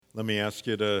Let me ask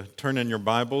you to turn in your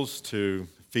Bibles to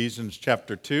Ephesians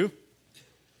chapter 2.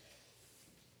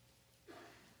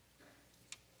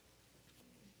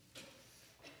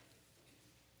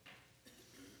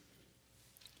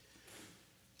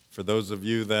 For those of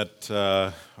you that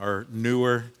are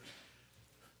newer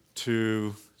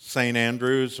to St.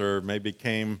 Andrews or maybe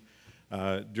came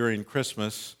during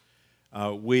Christmas,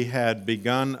 we had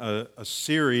begun a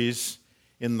series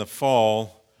in the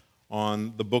fall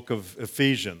on the book of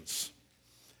Ephesians.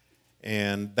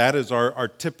 And that is our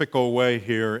typical way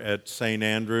here at St.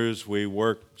 Andrews. We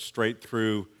work straight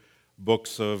through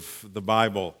books of the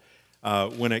Bible.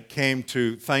 When it came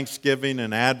to Thanksgiving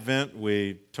and Advent,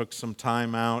 we took some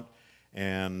time out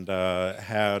and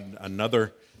had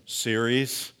another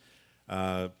series,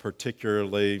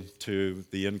 particularly to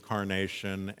the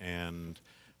incarnation and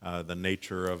the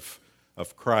nature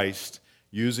of Christ,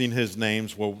 using his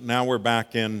names. Well, now we're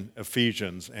back in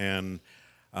Ephesians, and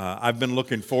I've been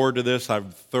looking forward to this. I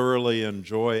thoroughly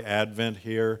enjoy Advent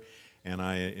here, and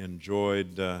I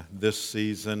enjoyed this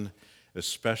season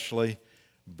especially.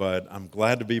 But I'm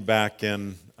glad to be back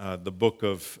in the book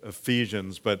of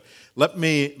Ephesians. But let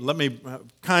me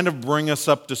kind of bring us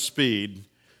up to speed.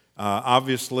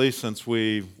 Obviously, since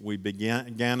we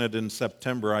began it in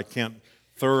September, I can't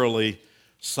thoroughly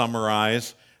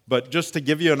summarize. But just to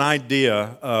give you an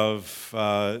idea of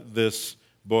this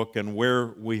book and where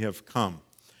we have come.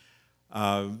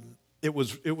 It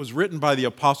was written by the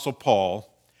Apostle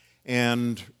Paul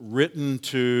and written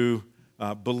to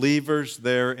believers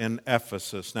there in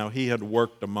Ephesus. Now, he had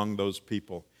worked among those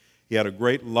people. He had a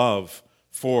great love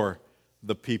for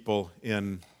the people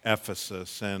in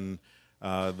Ephesus. And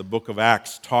the book of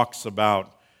Acts talks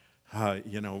about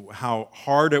how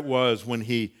hard it was when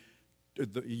he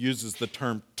uses the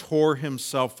term tore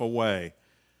himself away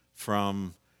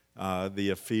from the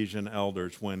Ephesian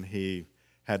elders when he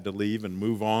had to leave and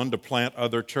move on to plant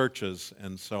other churches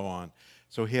and so on.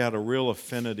 So he had a real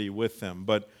affinity with them.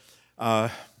 But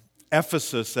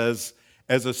Ephesus as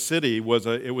a city was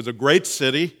a great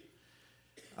city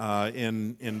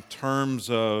in terms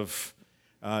of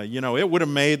it would have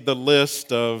made the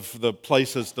list of the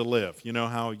places to live. You know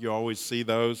how you always see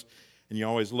those, and you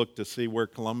always look to see where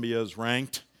Columbia is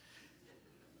ranked.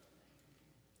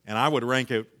 And I would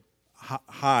rank it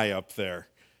high up there,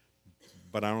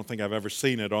 but I don't think I've ever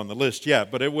seen it on the list yet.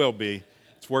 But it will be.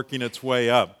 It's working its way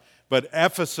up. But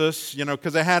Ephesus,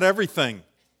 because it had everything.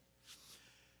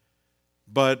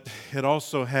 But it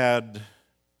also had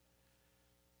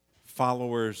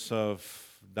followers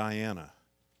of Diana,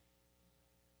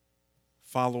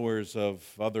 followers of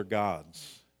other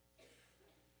gods.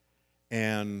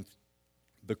 And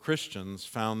the Christians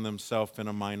found themselves in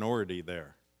a minority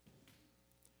there.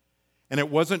 And it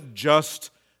wasn't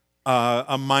just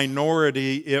a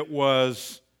minority, it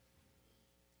was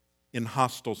in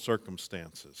hostile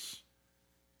circumstances.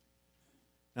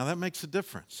 Now that makes a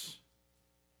difference.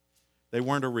 They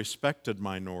weren't a respected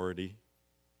minority.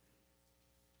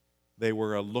 They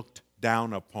were a looked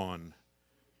down upon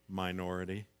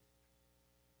minority.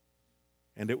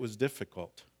 And it was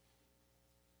difficult.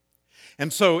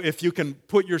 And so if you can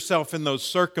put yourself in those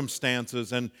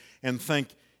circumstances and think,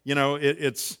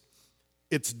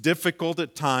 it's difficult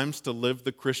at times to live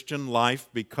the Christian life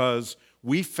because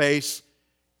we face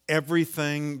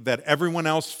everything that everyone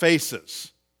else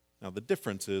faces. Now the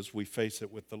difference is we face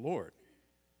it with the Lord.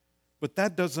 But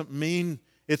that doesn't mean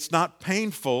it's not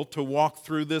painful to walk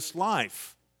through this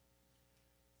life.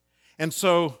 And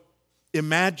so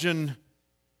imagine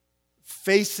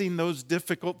facing those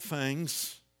difficult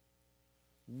things,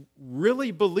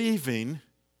 really believing,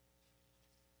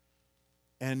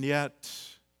 and yet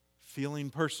feeling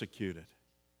persecuted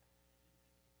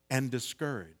and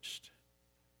discouraged.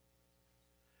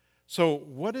 So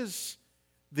what is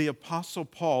the Apostle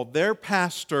Paul, their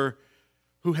pastor,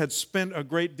 who had spent a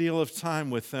great deal of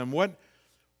time with them,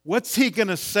 what's he going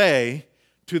to say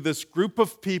to this group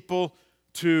of people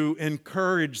to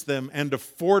encourage them and to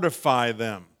fortify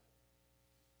them?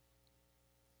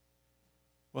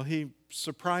 Well, he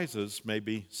surprises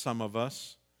maybe some of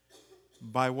us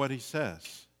by what he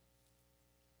says.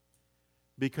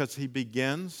 Because he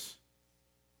begins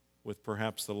with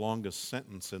perhaps the longest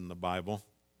sentence in the Bible.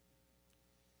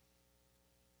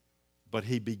 But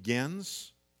he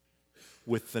begins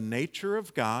with the nature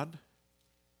of God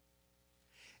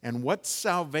and what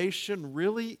salvation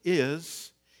really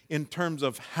is in terms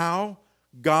of how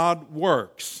God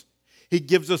works. He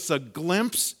gives us a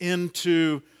glimpse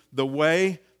into the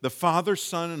way the Father,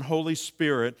 Son, and Holy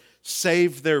Spirit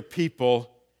save their people.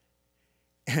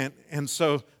 And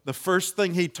so the first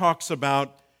thing he talks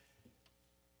about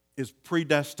is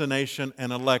predestination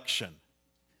and election.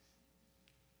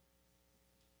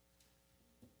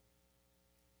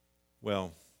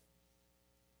 Well,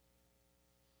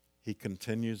 he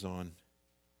continues on,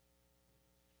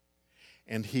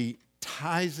 and he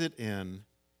ties it in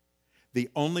the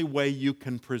only way you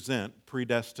can present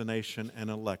predestination and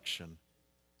election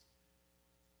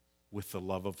with the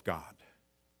love of God.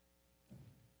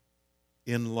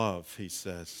 In love, he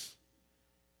says,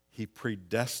 he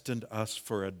predestined us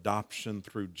for adoption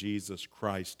through Jesus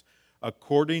Christ,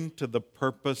 according to the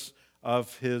purpose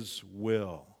of his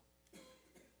will.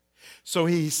 So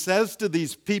he says to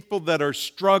these people that are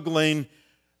struggling,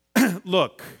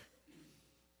 look,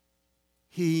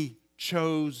 he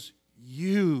chose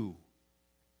you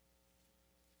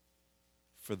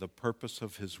for the purpose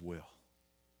of his will.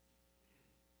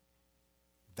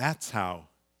 That's how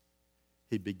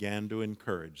he began to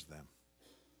encourage them.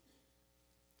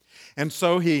 And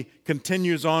so he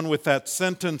continues on with that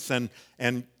sentence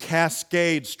and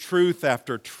cascades truth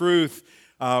after truth,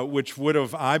 which would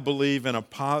have, I believe, in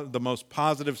the most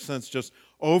positive sense, just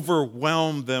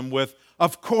overwhelmed them with,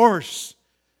 of course,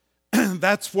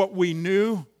 that's what we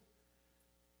knew,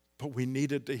 but we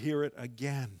needed to hear it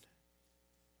again.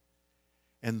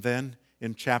 And then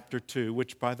in chapter 2,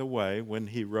 which, by the way, when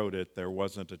he wrote it, there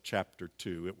wasn't a chapter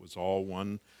 2. It was all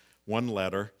one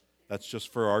letter. That's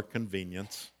just for our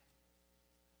convenience.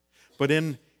 But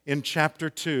in chapter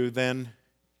 2, then,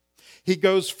 he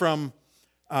goes from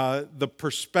the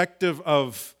perspective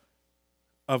of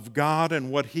God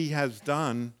and what he has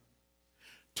done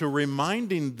to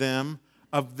reminding them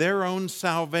of their own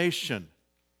salvation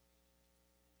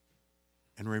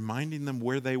and reminding them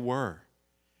where they were.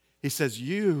 He says,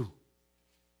 you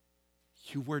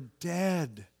were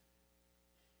dead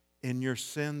in your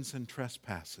sins and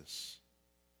trespasses.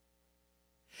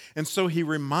 And so he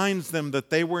reminds them that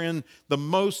they were in the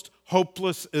most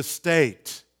hopeless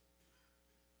estate,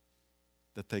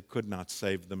 that they could not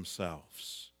save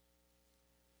themselves.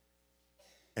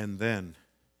 And then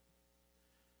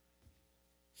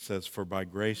says, for by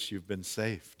grace you've been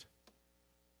saved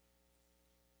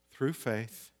through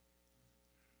faith.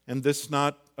 And this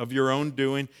not of your own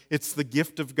doing. It's the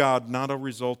gift of God, not a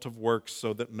result of works,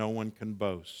 so that no one can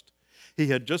boast. He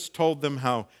had just told them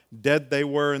how dead they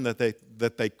were and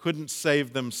that they couldn't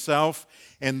save themselves.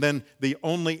 And then the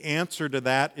only answer to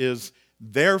that is,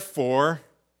 therefore,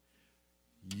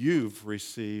 you've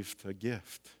received a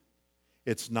gift.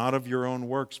 It's not of your own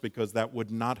works, because that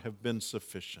would not have been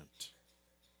sufficient.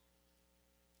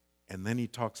 And then he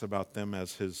talks about them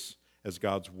as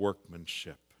God's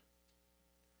workmanship.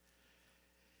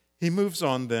 He moves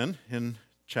on then in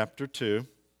chapter 2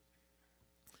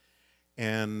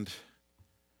 and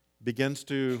begins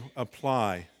to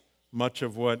apply much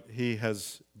of what he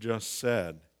has just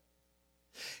said.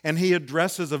 And he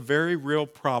addresses a very real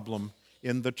problem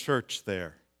in the church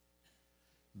there,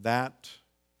 that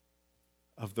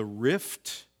of the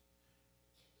rift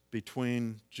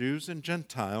between Jews and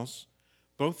Gentiles,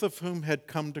 both of whom had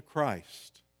come to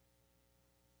Christ.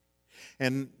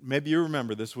 And maybe you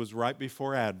remember, this was right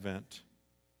before Advent.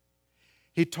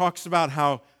 He talks about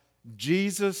how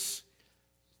Jesus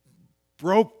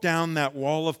broke down that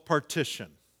wall of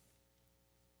partition.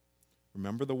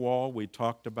 Remember the wall? We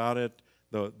talked about it,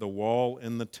 the wall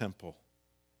in the temple,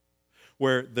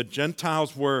 where the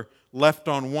Gentiles were left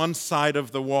on one side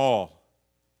of the wall,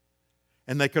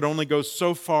 and they could only go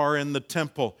so far in the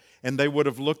temple, and they would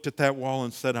have looked at that wall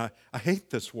and said, I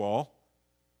hate this wall.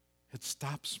 It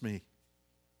stops me.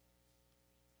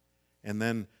 And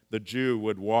then the Jew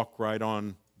would walk right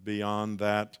on beyond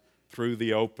that, through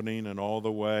the opening and all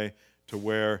the way to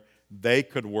where they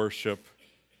could worship.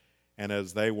 And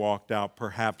as they walked out,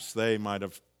 perhaps they might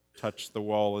have touched the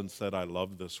wall and said, I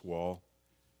love this wall.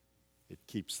 It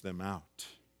keeps them out.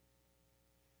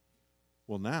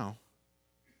 Well, now,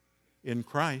 in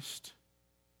Christ,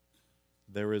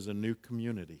 there is a new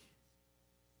community,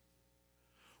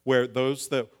 where those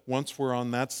that once were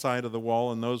on that side of the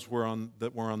wall and those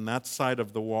that were on that side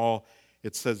of the wall,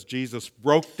 it says Jesus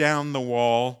broke down the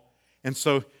wall, and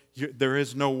so there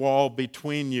is no wall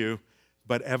between you,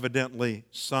 but evidently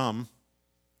some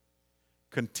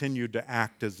continued to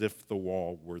act as if the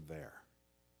wall were there.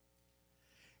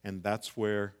 And that's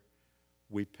where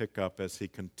we pick up as he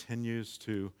continues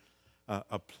to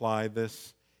apply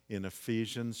this in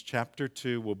Ephesians chapter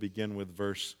 2. We'll begin with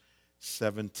verse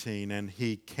 17. And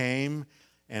he came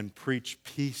and preached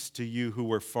peace to you who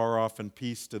were far off and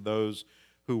peace to those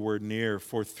who were near.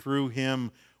 For through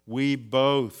him we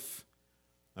both,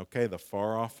 okay, the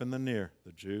far off and the near,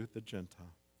 the Jew, the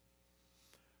Gentile,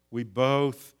 we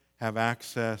both have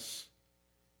access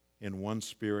in one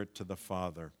spirit to the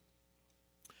Father.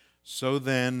 So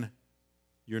then,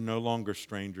 you're no longer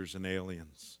strangers and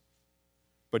aliens,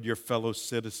 but you're fellow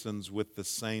citizens with the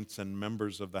saints and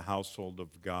members of the household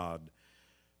of God,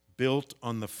 built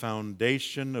on the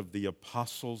foundation of the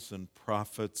apostles and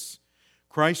prophets,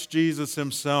 Christ Jesus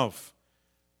himself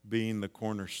being the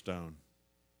cornerstone,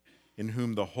 in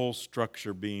whom the whole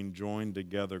structure being joined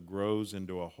together grows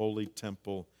into a holy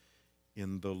temple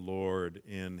in the Lord.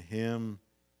 In him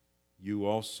you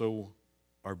also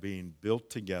are being built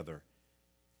together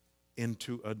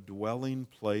into a dwelling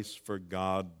place for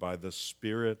God by the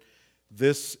Spirit.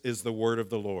 This is the word of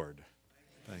the Lord.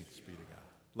 Thanks be to God.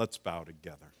 Let's bow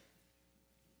together.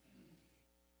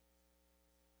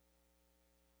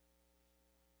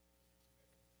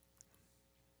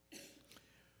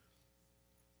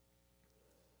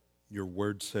 Your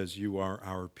word says you are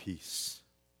our peace.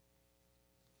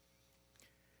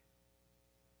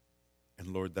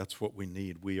 And Lord, that's what we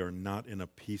need. We are not in a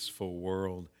peaceful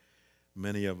world.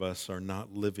 Many of us are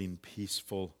not living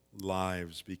peaceful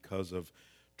lives because of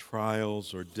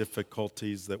trials or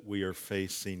difficulties that we are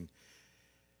facing.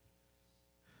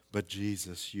 But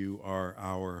Jesus, you are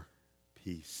our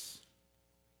peace.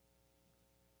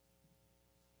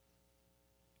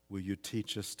 Will you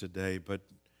teach us today? But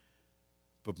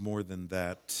more than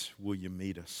that, will you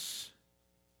meet us?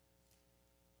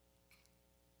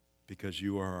 Because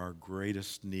you are our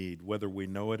greatest need. Whether we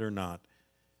know it or not,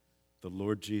 the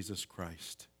Lord Jesus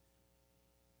Christ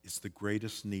is the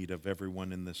greatest need of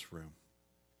everyone in this room.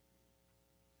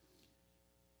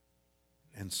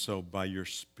 And so by your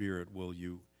Spirit, will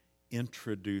you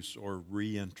introduce or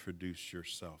reintroduce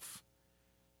yourself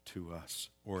to us,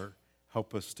 or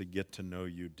help us to get to know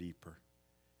you deeper?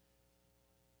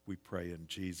 We pray in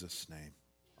Jesus' name.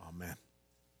 Amen.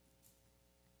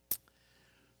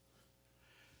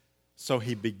 So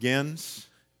he begins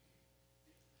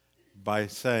by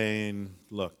saying,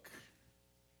 look,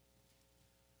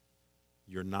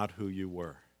 you're not who you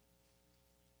were.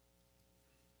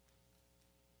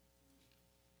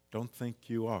 Don't think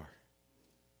you are.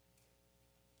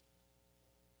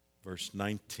 Verse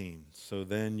 19, so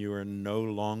then you are no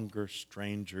longer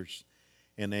strangers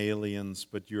and aliens,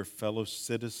 but you're fellow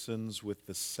citizens with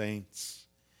the saints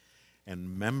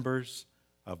and members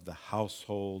of the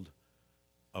household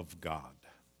of God.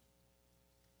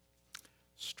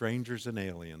 Strangers and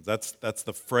aliens. That's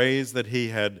the phrase that he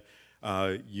had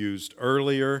used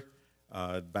earlier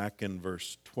back in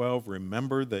verse 12.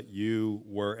 Remember that you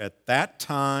were at that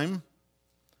time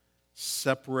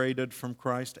separated from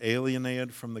Christ,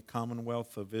 alienated from the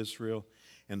commonwealth of Israel,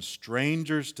 and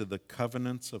strangers to the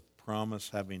covenants of promise,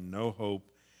 having no hope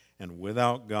and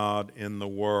without God in the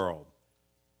world.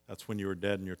 That's when you were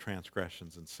dead in your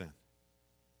transgressions and sin.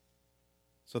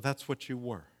 So that's what you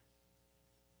were.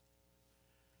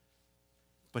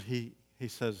 But he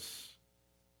says,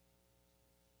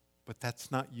 but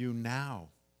that's not you now.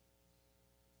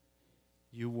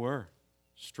 You were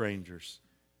strangers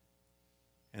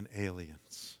and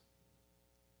aliens.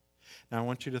 Now I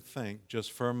want you to think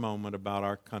just for a moment about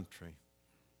our country.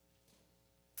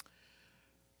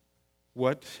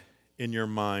 What in your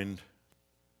mind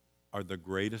are the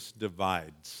greatest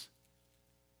divides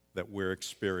that we're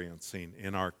experiencing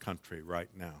in our country right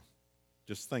now?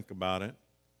 Just think about it.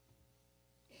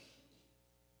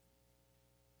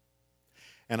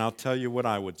 And I'll tell you what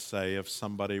I would say if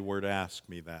somebody were to ask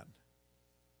me that.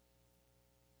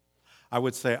 I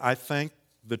would say, I think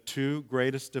the two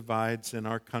greatest divides in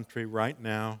our country right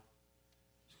now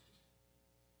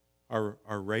are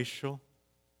racial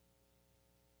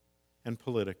and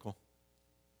political.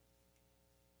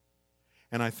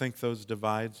 And I think those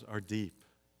divides are deep.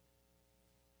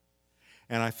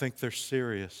 And I think they're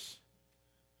serious.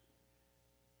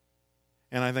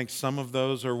 And I think some of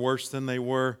those are worse than they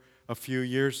were a few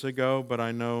years ago, but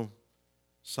I know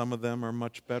some of them are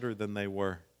much better than they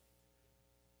were.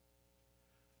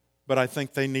 But I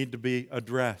think they need to be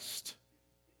addressed.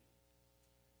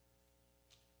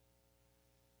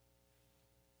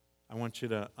 I want you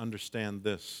to understand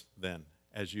this then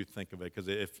as you think of it, because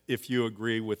if you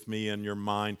agree with me in your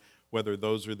mind, whether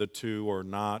those are the two or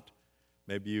not,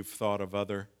 maybe you've thought of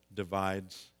other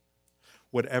divides.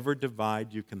 Whatever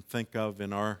divide you can think of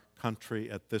in our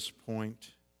country at this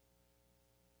point,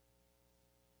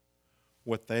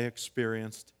 what they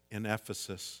experienced in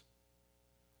Ephesus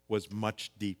was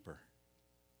much deeper.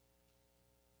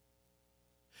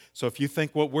 So if you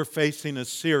think what we're facing is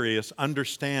serious,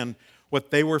 understand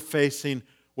what they were facing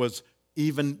was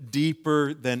even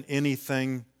deeper than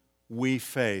anything we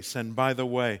face. And by the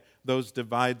way, those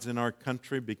divides in our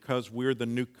country, because we're the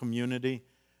new community,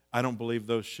 I don't believe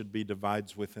those should be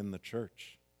divides within the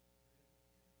church.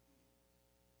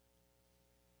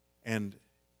 And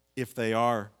if they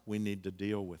are, we need to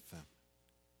deal with them.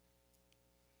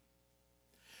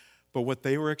 But what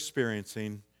they were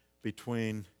experiencing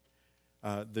between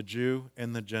the Jew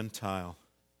and the Gentile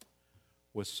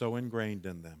was so ingrained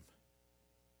in them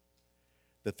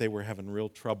that they were having real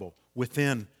trouble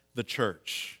within the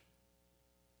church.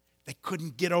 They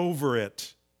couldn't get over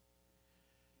it.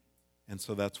 And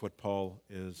so that's what Paul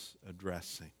is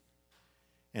addressing.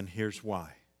 And here's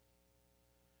why.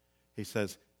 He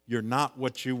says, you're not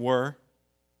what you were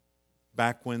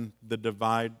back when the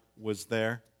divide was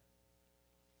there.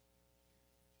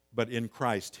 But in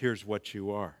Christ, here's what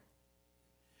you are.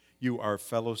 You are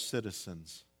fellow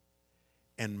citizens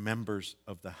and members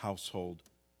of the household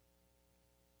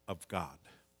of God.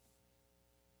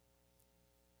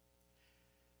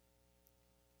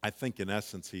 I think in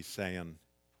essence he's saying,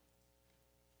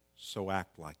 so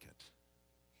act like it.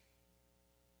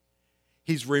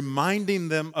 He's reminding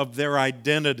them of their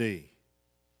identity.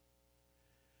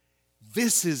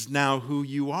 This is now who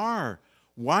you are.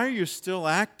 Why are you still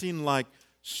acting like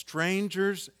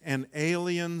strangers and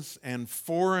aliens and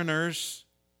foreigners?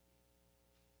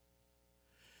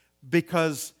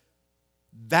 Because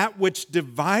that which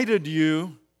divided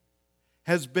you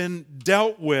has been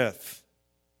dealt with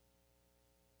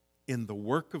in the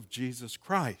work of Jesus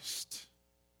Christ.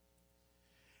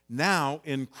 Now,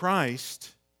 in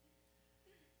Christ,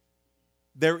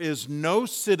 there is no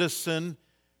citizen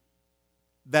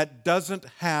that doesn't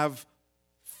have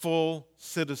full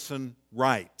citizen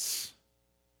rights.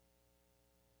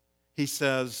 He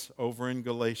says over in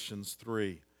Galatians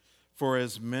 3, for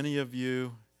as many of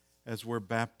you as were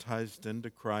baptized into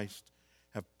Christ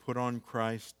have put on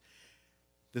Christ.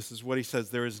 This is what he says,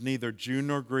 there is neither Jew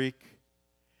nor Greek,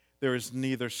 there is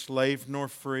neither slave nor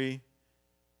free,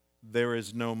 there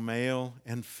is no male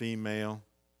and female,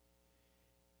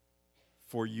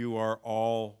 for you are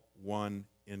all one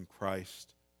in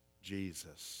Christ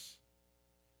Jesus.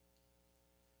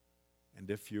 And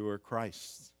if you are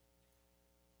Christ's,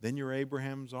 then you're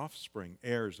Abraham's offspring,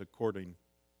 heirs according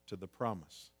to the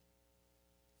promise.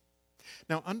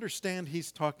 Now understand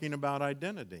he's talking about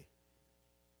identity.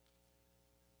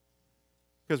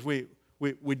 Because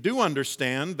we do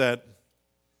understand that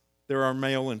there are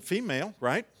male and female,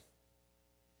 right?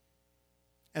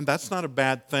 And that's not a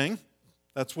bad thing.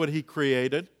 That's what he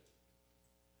created.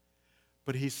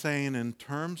 But he's saying in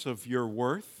terms of your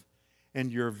worth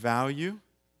and your value,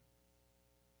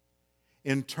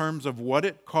 in terms of what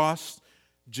it costs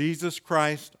Jesus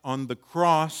Christ on the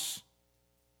cross,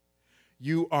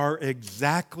 you are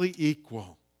exactly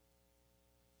equal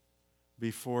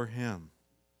before him.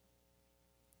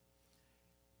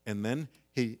 And then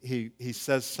he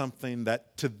says something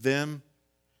that to them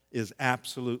is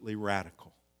absolutely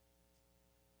radical.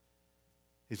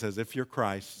 He says, if you're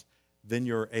Christ, then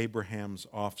you're Abraham's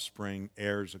offspring,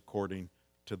 heirs according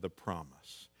to the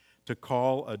promise. To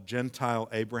call a Gentile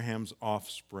Abraham's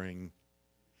offspring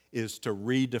is to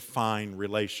redefine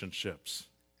relationships.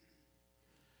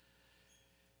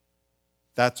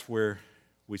 That's where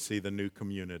we see the new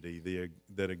community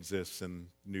that exists in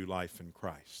new life in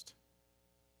Christ.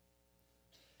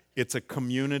 It's a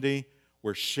community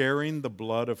where sharing the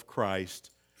blood of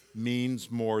Christ means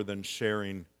more than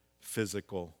sharing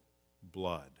physical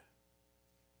blood.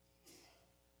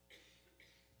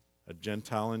 A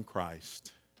Gentile in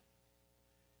Christ.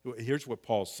 Here's what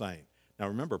Paul's saying. Now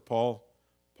remember, Paul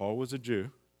was a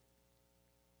Jew,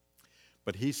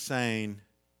 but he's saying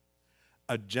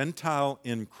a Gentile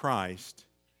in Christ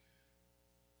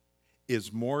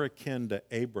is more akin to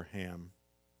Abraham.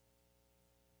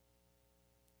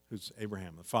 Who's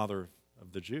Abraham? The father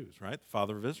of the Jews, right? The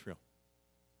father of Israel.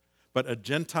 But a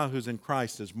Gentile who's in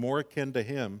Christ is more akin to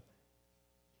him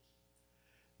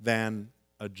than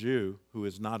a Jew who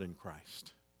is not in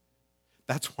Christ.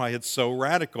 That's why it's so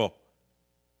radical.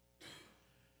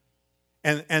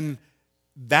 And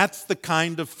that's the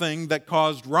kind of thing that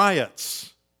caused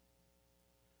riots.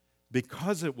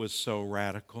 Because it was so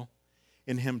radical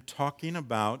in him talking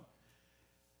about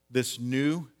this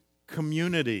new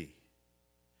community.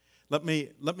 Let me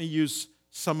use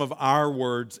some of our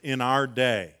words in our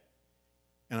day.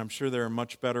 And I'm sure there are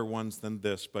much better ones than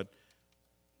this, but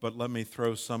let me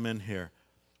throw some in here.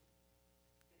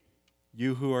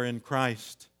 You who are in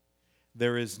Christ,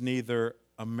 there is neither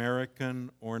American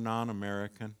or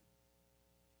non-American,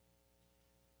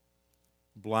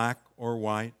 black or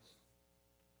white,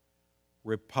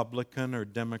 Republican or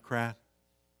Democrat,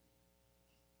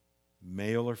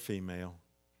 male or female,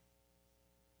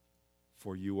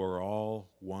 for you are all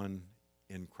one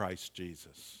in Christ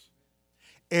Jesus.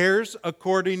 heirs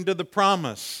according to the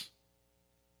promise.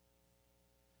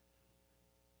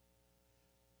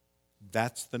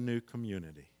 That's the new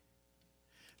community.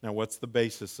 Now, what's the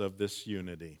basis of this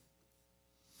unity?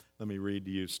 Let me read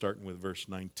to you, starting with verse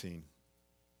 19.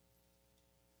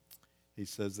 He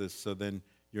says this, "So then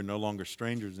you're no longer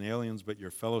strangers and aliens, but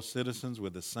you're fellow citizens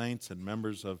with the saints and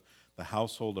members of the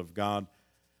household of God,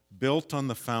 built on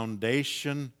the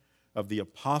foundation of the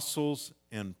apostles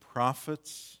and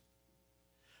prophets,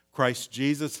 Christ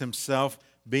Jesus himself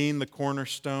being the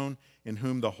cornerstone, in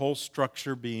whom the whole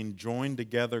structure being joined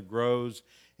together grows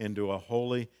into a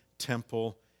holy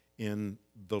temple in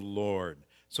the Lord."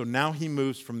 So now he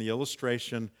moves from the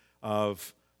illustration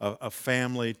of a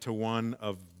family to one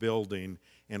of building.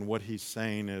 And what he's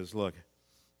saying is, look,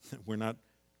 I'm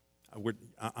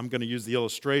going to use the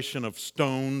illustration of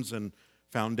stones and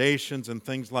foundations and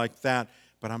things like that,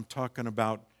 but I'm talking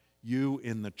about you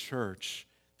in the church.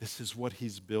 This is what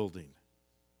he's building.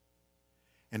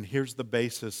 And here's the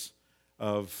basis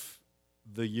of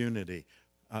the unity.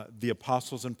 The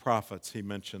apostles and prophets he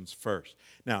mentions first.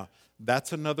 Now,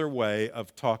 that's another way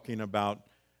of talking about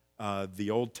the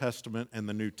Old Testament and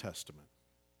the New Testament.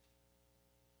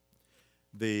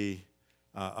 The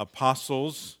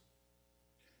apostles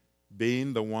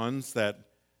being the ones that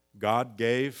God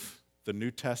gave the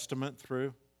New Testament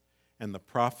through, and the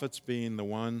prophets being the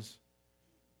ones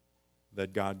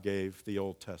that God gave the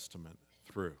Old Testament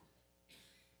through.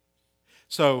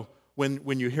 So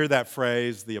when you hear that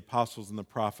phrase, the apostles and the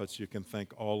prophets, you can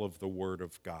think all of the Word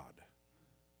of God.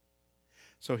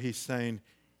 So he's saying,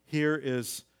 here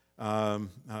is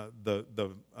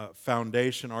the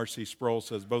foundation. R.C. Sproul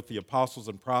says, both the apostles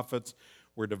and prophets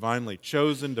were divinely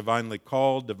chosen, divinely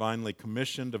called, divinely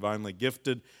commissioned, divinely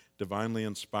gifted, divinely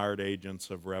inspired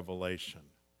agents of revelation.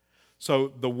 So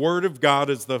the Word of God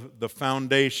is the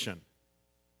foundation,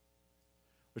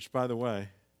 which, by the way,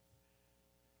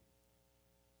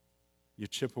 you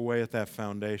chip away at that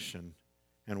foundation,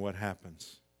 and what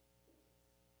happens?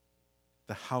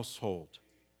 The household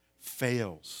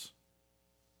fails.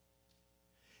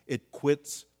 It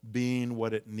quits being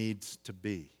what it needs to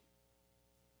be.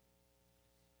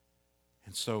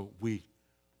 And so we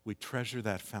treasure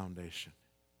that foundation.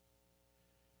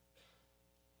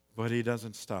 But he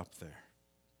doesn't stop there.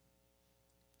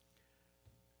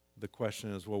 The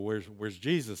question is, well, where's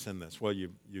Jesus in this? Well,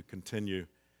 you continue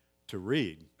to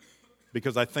read.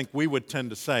 Because I think we would tend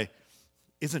to say,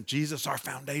 isn't Jesus our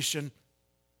foundation?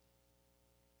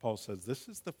 Paul says, this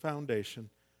is the foundation,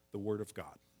 the Word of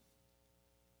God.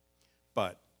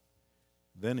 But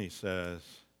then he says,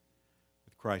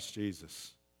 with Christ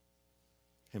Jesus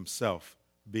himself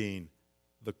being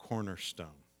the cornerstone.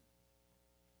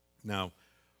 Now,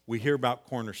 we hear about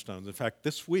cornerstones. In fact,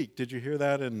 this week, did you hear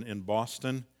that in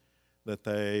Boston? That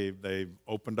they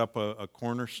opened up a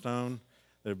cornerstone?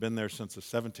 They've been there since the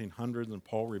 1700s, and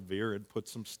Paul Revere had put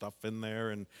some stuff in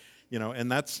there, and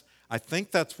I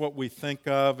think that's what we think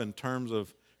of in terms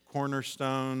of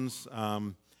cornerstones.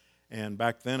 And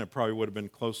back then, it probably would have been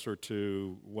closer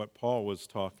to what Paul was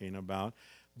talking about.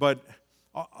 But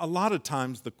a lot of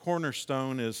times, the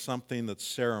cornerstone is something that's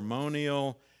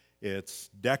ceremonial, it's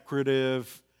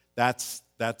decorative. That's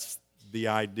the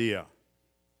idea.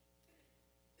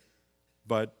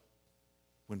 But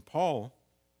what Paul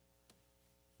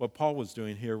was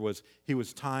doing here was he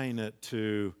was tying it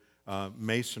to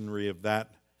masonry of that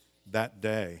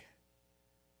day.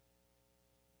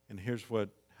 And here's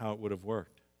how it would have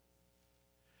worked.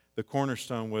 The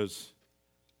cornerstone was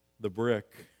the brick.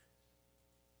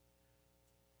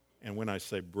 And when I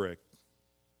say brick,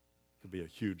 it could be a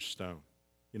huge stone.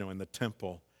 In the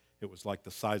temple, it was like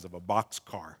the size of a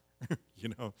boxcar,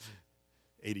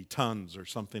 80 tons or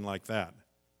something like that.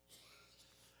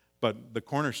 But the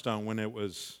cornerstone, when it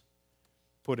was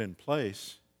put in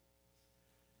place,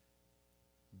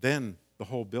 then the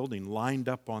whole building lined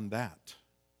up on that.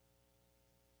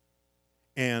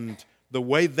 And the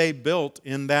way they built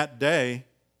in that day,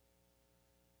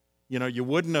 you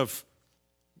wouldn't have,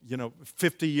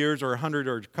 50 years or 100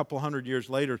 or a couple hundred years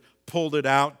later, pulled it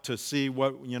out to see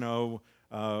what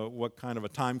kind of a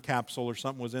time capsule or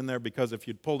something was in there, because if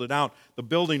you'd pulled it out, the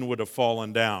building would have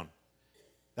fallen down.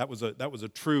 That was a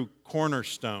true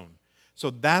cornerstone.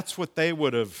 So that's what they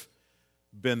would have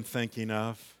been thinking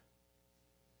of.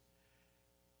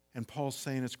 And Paul's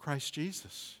saying it's Christ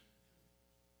Jesus.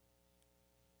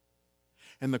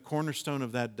 And the cornerstone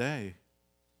of that day,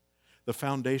 the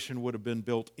foundation would have been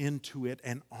built into it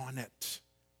and on it.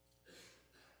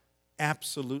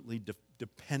 Absolutely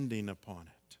depending upon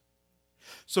it.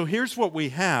 So here's what we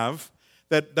have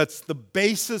that's the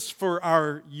basis for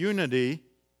our unity.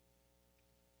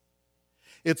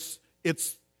 It's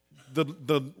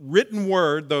the written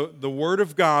word, the word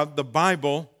of God, the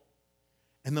Bible,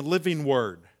 and the living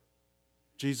word,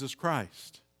 Jesus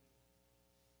Christ.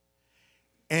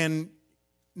 And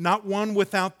not one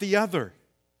without the other.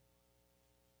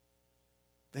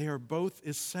 They are both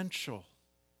essential.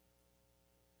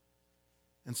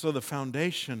 And so the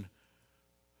foundation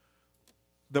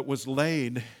that was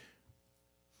laid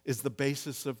is the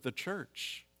basis of the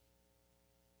church.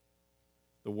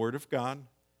 The Word of God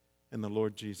and the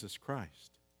Lord Jesus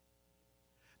Christ.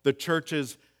 The church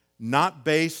is not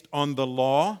based on the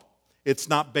law. It's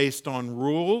not based on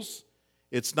rules.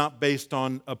 It's not based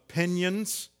on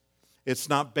opinions. It's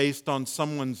not based on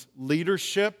someone's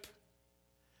leadership.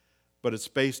 But it's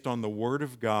based on the Word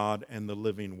of God and the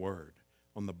living Word,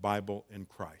 on the Bible and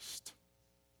Christ.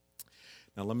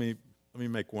 Now let me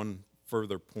make one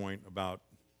further point about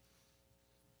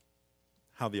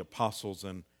how the apostles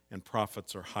and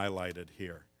prophets are highlighted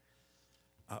here.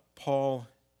 Paul,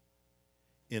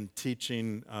 in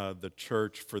teaching the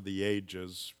church for the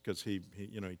ages, because he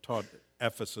taught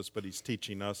Ephesus, but he's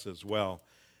teaching us as well,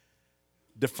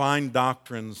 defined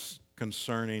doctrines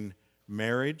concerning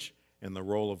marriage and the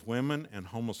role of women and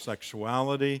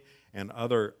homosexuality and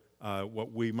other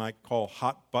what we might call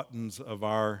hot buttons of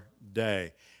our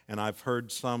day. And I've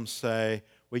heard some say,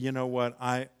 well, you know what,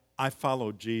 I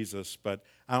follow Jesus, but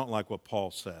I don't like what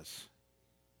Paul says.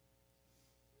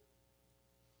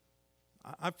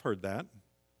 I've heard that.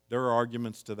 There are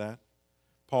arguments to that.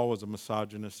 Paul was a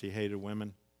misogynist. He hated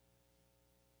women.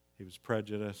 He was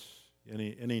prejudiced.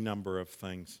 Any number of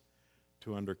things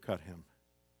to undercut him.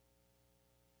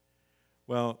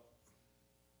 Well,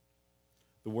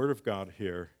 the Word of God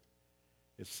here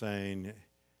is saying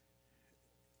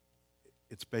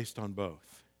it's based on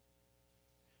both.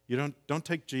 You don't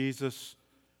take Jesus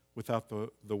without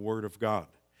the Word of God.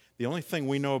 The only thing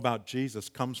we know about Jesus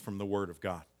comes from the Word of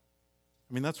God.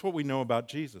 I mean, that's what we know about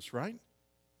Jesus, right?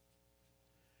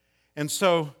 And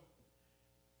so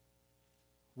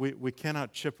we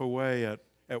cannot chip away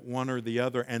at one or the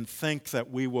other and think that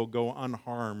we will go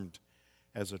unharmed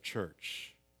as a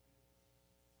church.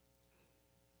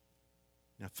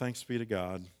 Now, thanks be to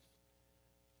God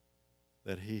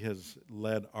that He has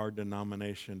led our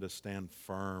denomination to stand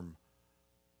firm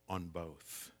on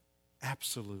both.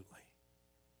 Absolutely.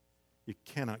 You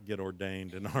cannot get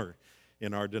ordained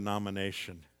in our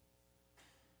denomination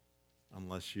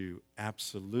unless you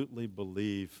absolutely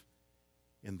believe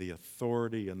in the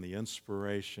authority and the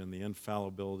inspiration, the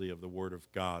infallibility of the Word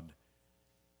of God,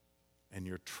 and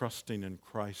you're trusting in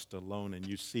Christ alone, and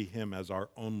you see Him as our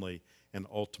only and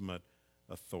ultimate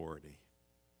authority.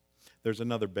 There's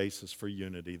another basis for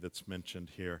unity that's mentioned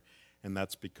here, and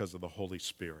that's because of the Holy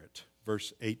Spirit.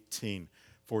 Verse 18,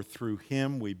 for through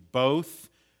Him we both,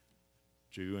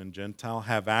 Jew and Gentile,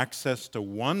 have access to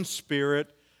one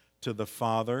Spirit to the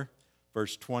Father.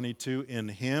 Verse 22, in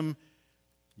Him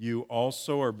you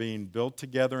also are being built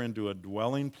together into a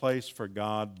dwelling place for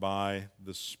God by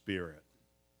the Spirit.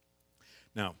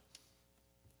 Now,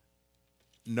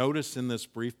 notice in this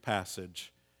brief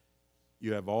passage,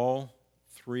 you have all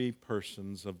three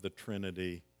persons of the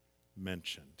Trinity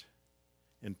mentioned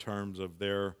in terms of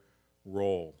their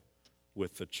role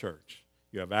with the church.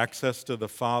 You have access to the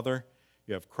Father,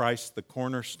 you have Christ the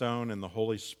cornerstone, and the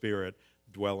Holy Spirit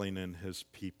dwelling in His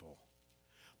people.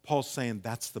 Paul's saying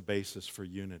that's the basis for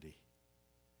unity.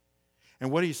 And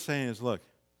what he's saying is, look,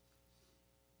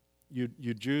 you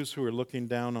Jews who are looking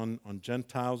down on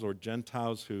Gentiles, or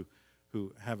Gentiles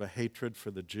who have a hatred for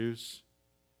the Jews,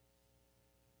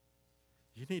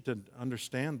 you need to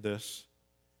understand this,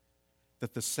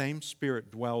 that the same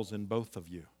Spirit dwells in both of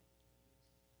you.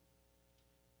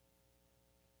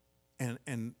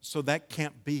 And so that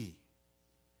can't be.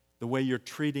 The way you're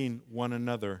treating one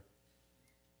another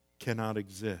cannot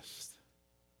exist.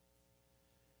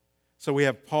 So we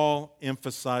have Paul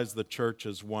emphasize the church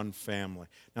as one family.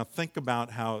 Now think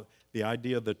about how the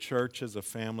idea of the church as a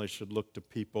family should look to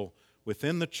people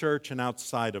within the church and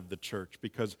outside of the church,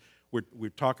 because we're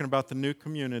talking about the new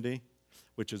community,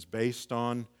 which is based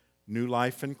on new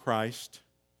life in Christ.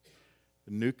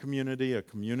 The new community, a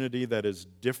community that is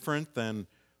different than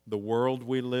the world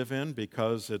we live in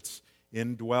because it's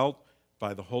indwelt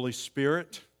by the Holy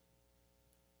Spirit.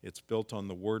 It's built on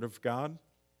the Word of God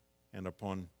and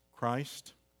upon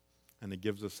Christ, and it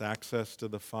gives us access to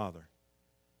the Father.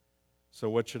 So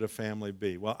what should a family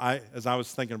be? Well, as I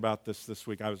was thinking about this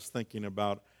week, I was thinking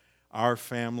about our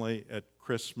family at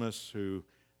Christmas who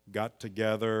got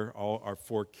together. All our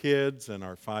 4 kids and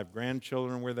our 5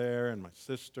 grandchildren were there, and my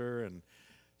sister, and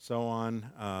so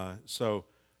on. So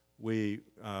we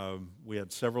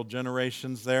had several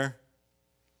generations there.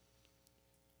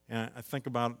 And I think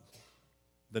about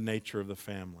the nature of the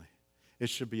family. It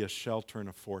should be a shelter and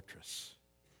a fortress.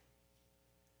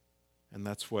 And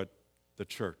that's what the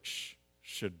church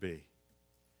should be.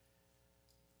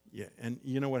 Yeah, and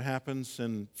you know what happens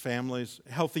in families,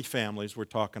 healthy families we're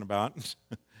talking about?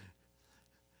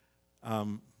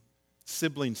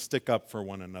 Siblings stick up for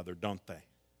one another, don't they?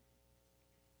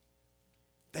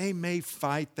 They may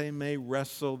fight, they may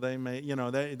wrestle, they may,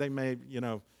 they may,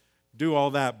 do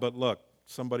all that, but look,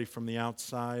 somebody from the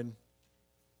outside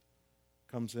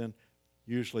comes in,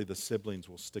 usually the siblings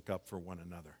will stick up for one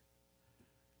another.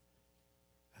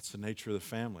 That's the nature of the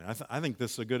family. I think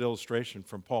this is a good illustration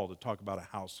from Paul to talk about a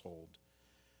household,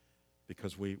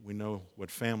 because we know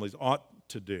what families ought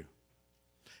to do.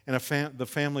 And the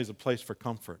family is a place for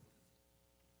comfort.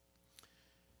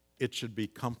 It should be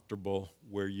comfortable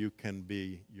where you can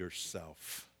be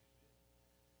yourself.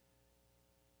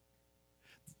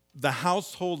 The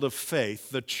household of faith,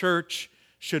 the church,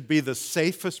 should be the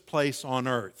safest place on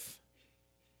earth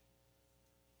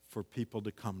for people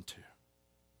to come to.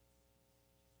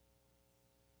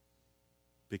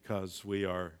 Because we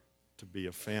are to be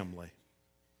a family.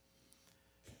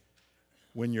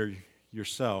 When you're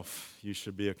yourself, you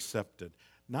should be accepted.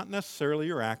 Not necessarily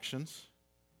your actions,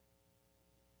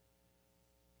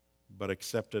 but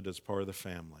accepted as part of the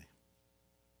family.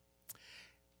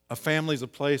 A family is a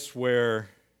place where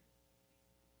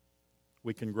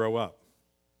we can grow up.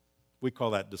 We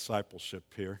call that discipleship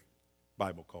here. The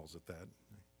Bible calls it that.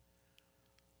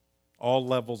 All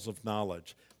levels of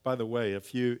knowledge. By the way,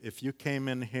 if you came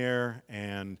in here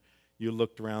and you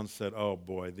looked around and said, oh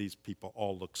boy, these people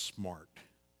all look smart.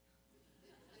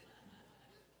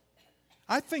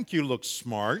 I think you look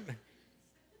smart.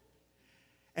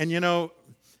 And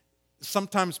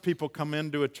sometimes people come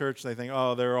into a church, they think,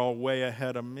 oh, they're all way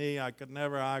ahead of me. I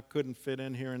couldn't fit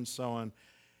in here and so on.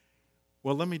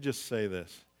 Well, let me just say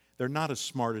this. They're not as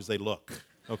smart as they look,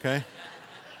 okay?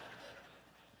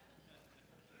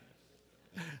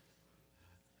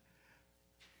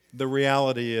 The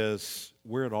reality is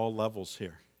we're at all levels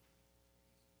here.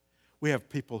 We have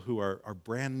people who are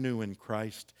brand new in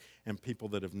Christ and people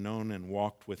that have known and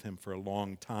walked with Him for a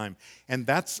long time. And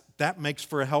that makes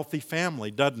for a healthy family,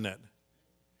 doesn't it?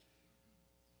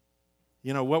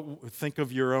 Think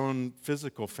of your own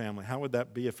physical family. How would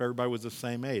that be if everybody was the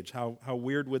same age? How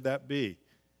weird would that be?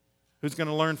 Who's going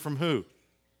to learn from who?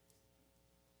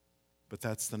 But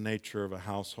that's the nature of a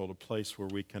household, a place where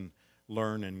we can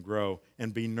learn and grow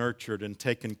and be nurtured and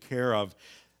taken care of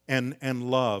and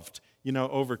loved.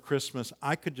 Over Christmas,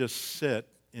 I could just sit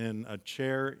in a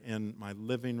chair in my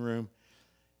living room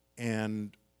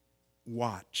and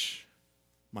watch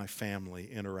my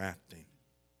family interacting.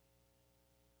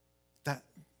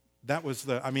 That was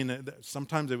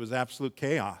sometimes it was absolute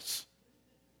chaos.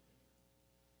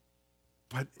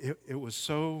 But it was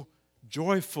so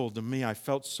joyful to me. I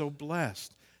felt so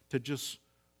blessed to just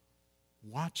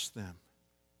watch them.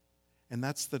 And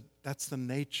that's the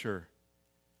nature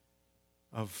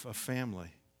of a family,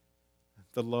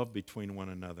 the love between one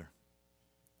another.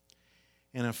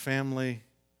 And a family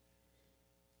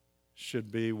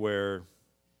should be where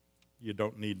you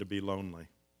don't need to be lonely.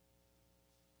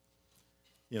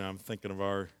 I'm thinking of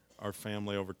our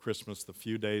family over Christmas, the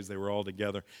few days they were all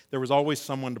together. There was always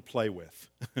someone to play with,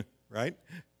 right?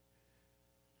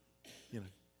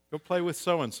 Go play with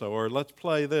so-and-so, or let's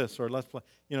play this, or let's play.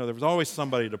 There was always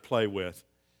somebody to play with.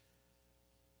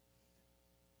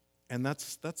 And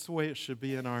that's the way it should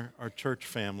be in our church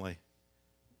family.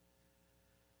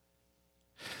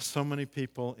 So many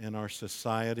people in our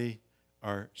society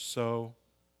are so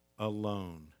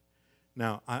alone.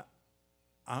 Now,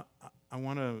 I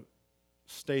want to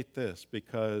state this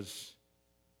because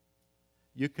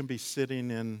you can be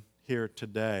sitting in here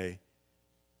today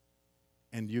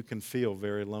and you can feel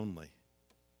very lonely.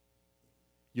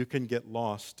 You can get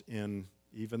lost in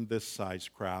even this size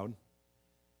crowd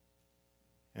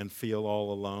and feel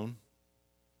all alone.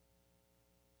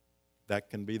 That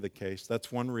can be the case. That's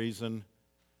one reason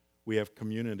we have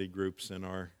community groups in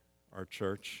our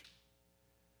church.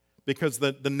 Because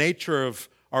the nature of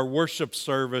our worship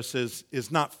service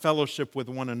is not fellowship with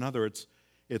one another.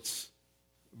 It's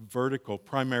vertical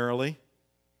primarily.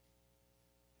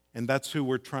 And that's who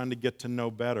we're trying to get to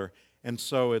know better. And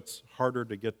so it's harder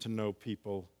to get to know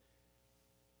people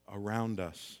around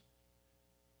us.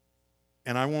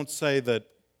 And I won't say that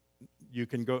you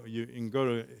can go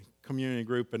to a community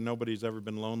group and nobody's ever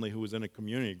been lonely who was in a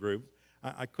community group.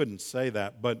 I couldn't say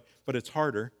that, but it's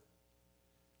harder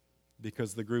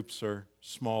because the groups are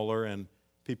smaller and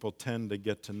people tend to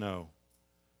get to know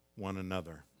one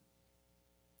another.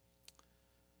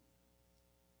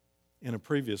 In a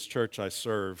previous church I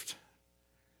served,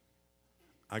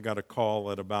 I got a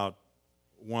call at about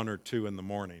 1 or 2 in the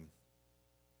morning.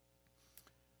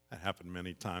 That happened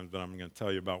many times, but I'm going to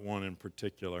tell you about one in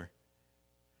particular.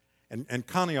 And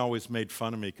Connie always made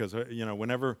fun of me because,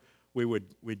 whenever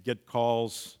we'd get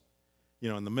calls,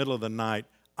 in the middle of the night,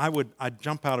 I'd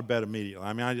jump out of bed immediately.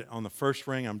 I mean, on the first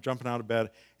ring, I'm jumping out of bed,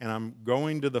 and I'm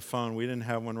going to the phone. We didn't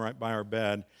have one right by our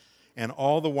bed. And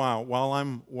all the while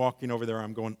I'm walking over there,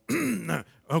 I'm going,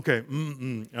 okay,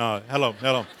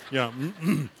 hello,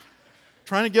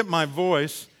 trying to get my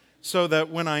voice so that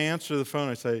when I answer the phone,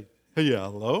 I say, hey, yeah,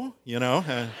 hello,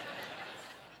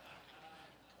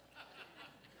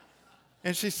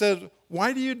 And she said,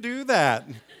 why do you do that?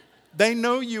 They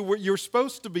know you're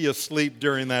supposed to be asleep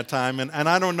during that time, and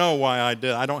I don't know why I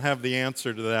did. I don't have the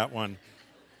answer to that one.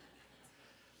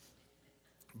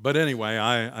 But anyway,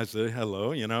 I said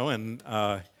hello, and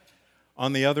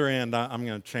on the other end, I'm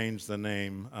going to change the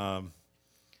name.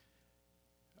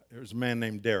 There's a man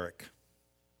named Derek,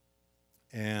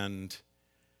 and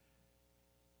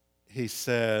he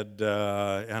said,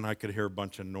 and I could hear a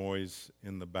bunch of noise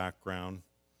in the background.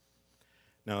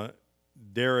 Now,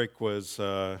 Derek was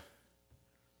a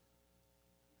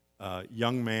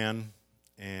young man,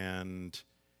 and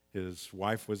his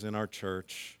wife was in our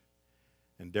church,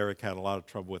 and Derek had a lot of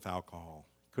trouble with alcohol.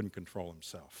 Couldn't control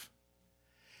himself.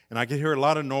 And I could hear a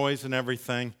lot of noise and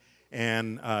everything,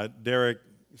 and Derek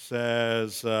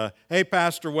says, hey,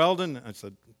 Pastor Weldon. I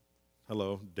said,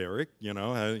 hello, Derek,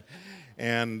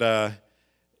 and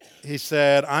he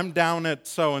said, I'm down at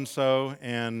so-and-so,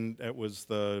 and it was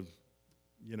the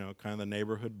kind of the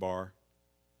neighborhood bar.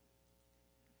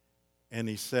 And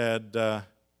he said, why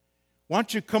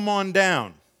don't you come on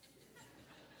down?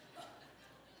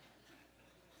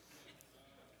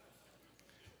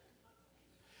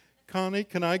 Connie,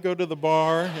 can I go to the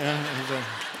bar?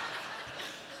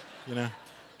 Yeah,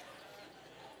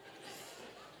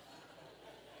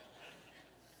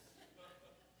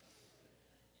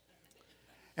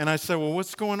 And I said, well,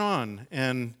 what's going on?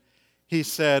 And he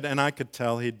said, and I could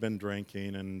tell he'd been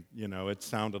drinking, and, it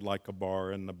sounded like a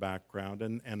bar in the background,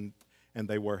 and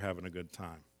they were having a good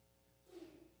time.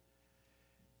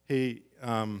 He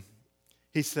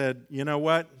said, you know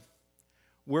what?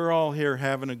 We're all here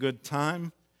having a good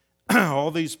time.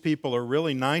 All these people are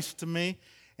really nice to me,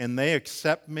 and they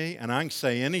accept me, and I can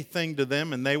say anything to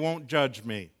them, and they won't judge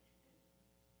me.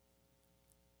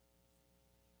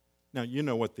 Now, you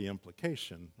know what the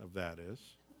implication of that is.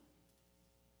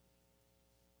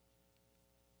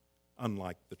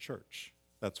 Unlike the church.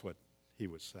 That's what he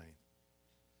was saying.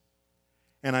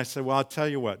 And I said, well, I'll tell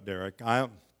you what, Derek.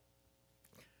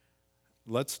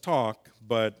 Let's talk,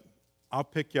 but I'll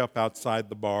pick you up outside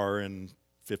the bar in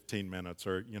 15 minutes,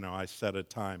 or, I set a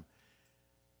time.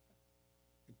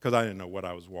 Because I didn't know what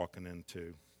I was walking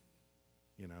into,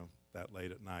 that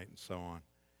late at night and so on.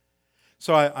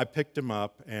 So I picked him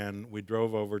up, and we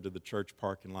drove over to the church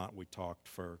parking lot. We talked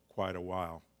for quite a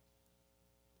while.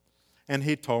 And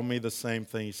he told me the same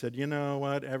thing. He said, you know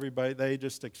what, everybody, they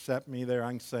just accept me there. I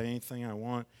can say anything I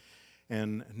want,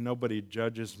 and nobody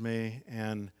judges me.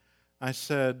 And I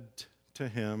said to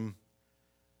him,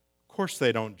 of course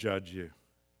they don't judge you.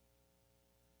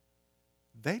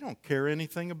 They don't care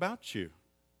anything about you.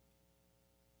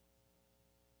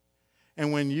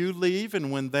 And when you leave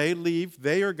and when they leave,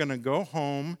 they are going to go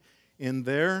home in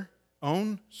their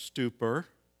own stupor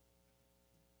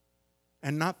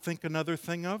and not think another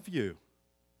thing of you.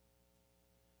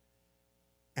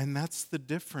 And that's the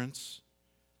difference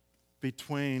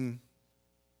between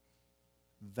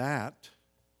that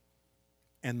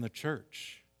and the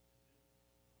church.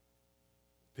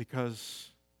 Because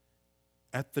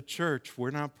at the church,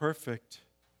 we're not perfect,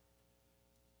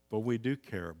 but we do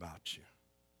care about you.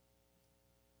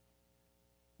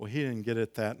 Well, he didn't get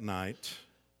it that night,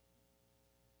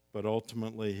 but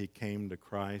ultimately he came to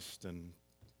Christ and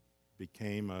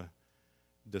became a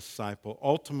disciple.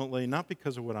 Ultimately, not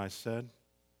because of what I said.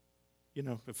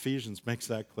 Ephesians makes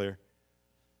that clear.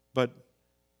 But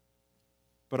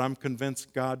I'm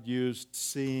convinced God used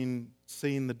seeing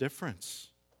the difference.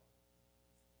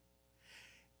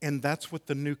 And that's what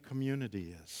the new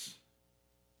community is.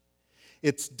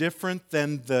 It's different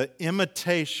than the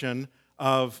imitation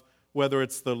of whether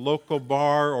it's the local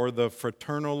bar or the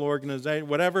fraternal organization,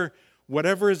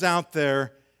 whatever is out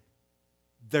there,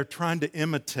 they're trying to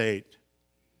imitate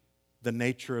the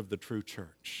nature of the true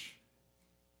church.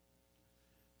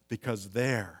 Because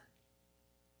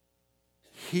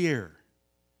here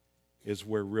is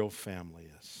where real family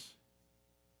is.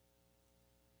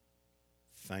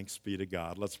 Thanks be to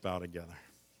God. Let's bow together.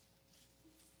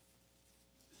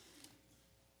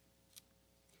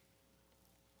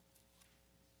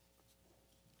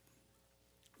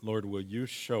 Lord, will you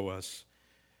show us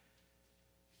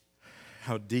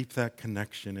how deep that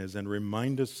connection is and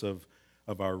remind us of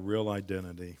our real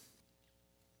identity.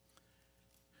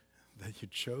 That you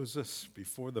chose us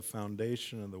before the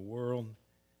foundation of the world.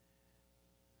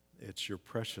 It's your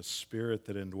precious Spirit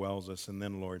that indwells us. And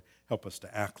then, Lord, help us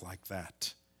to act like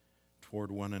that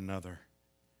toward one another,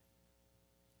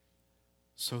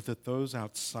 so that those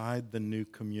outside the new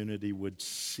community would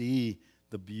see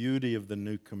the beauty of the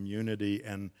new community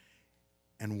and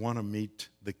want to meet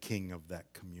the King of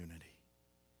that community.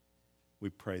 We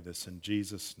pray this in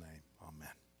Jesus' name.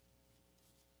 Amen.